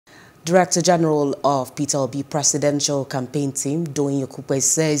Director General of Peter Obi presidential campaign team, Doyin Okupe,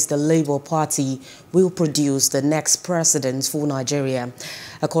 says the Labour Party will produce the next president for Nigeria.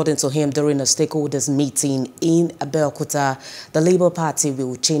 According to him, during a stakeholders meeting in Abeokuta, the Labour Party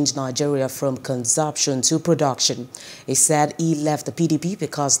will change Nigeria from consumption to production. He said he left the P.D.P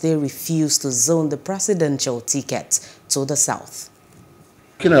because they refused to zone the presidential ticket to the south.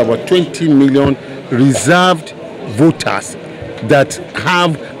 About 20 million reserved voters that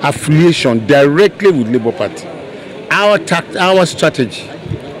have affiliation directly with Labour Party. Our strategy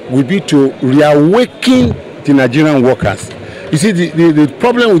will be to reawaken the Nigerian workers. You see, the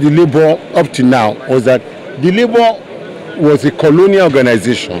problem with the Labour up to now was that the Labour was a colonial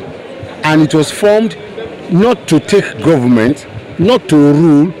organization, and it was formed not to take government, not to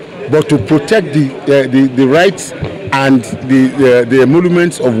rule, but to protect the rights and the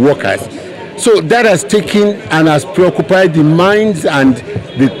emoluments of workers. So that has taken and has preoccupied the minds and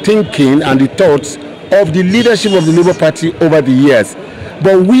the thinking and the thoughts of the leadership of the Labour Party over the years.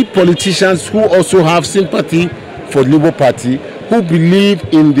 But we politicians who also have sympathy for the Labour Party, who believe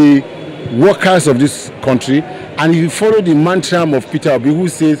in the workers of this country, and if you follow the mantra of Peter Obi, who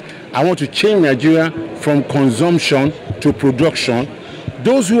says, I want to change Nigeria from consumption to production,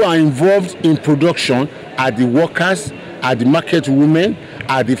 those who are involved in production are the workers, are the market women,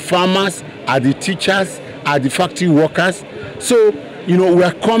 are the farmers, are the teachers, are the factory workers. So, we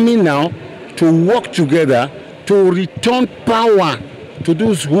are coming now to work together to return power to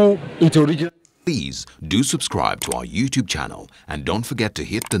those who it originally. Please do subscribe to our YouTube channel and don't forget to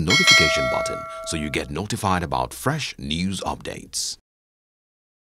hit the notification button so you get notified about fresh news updates.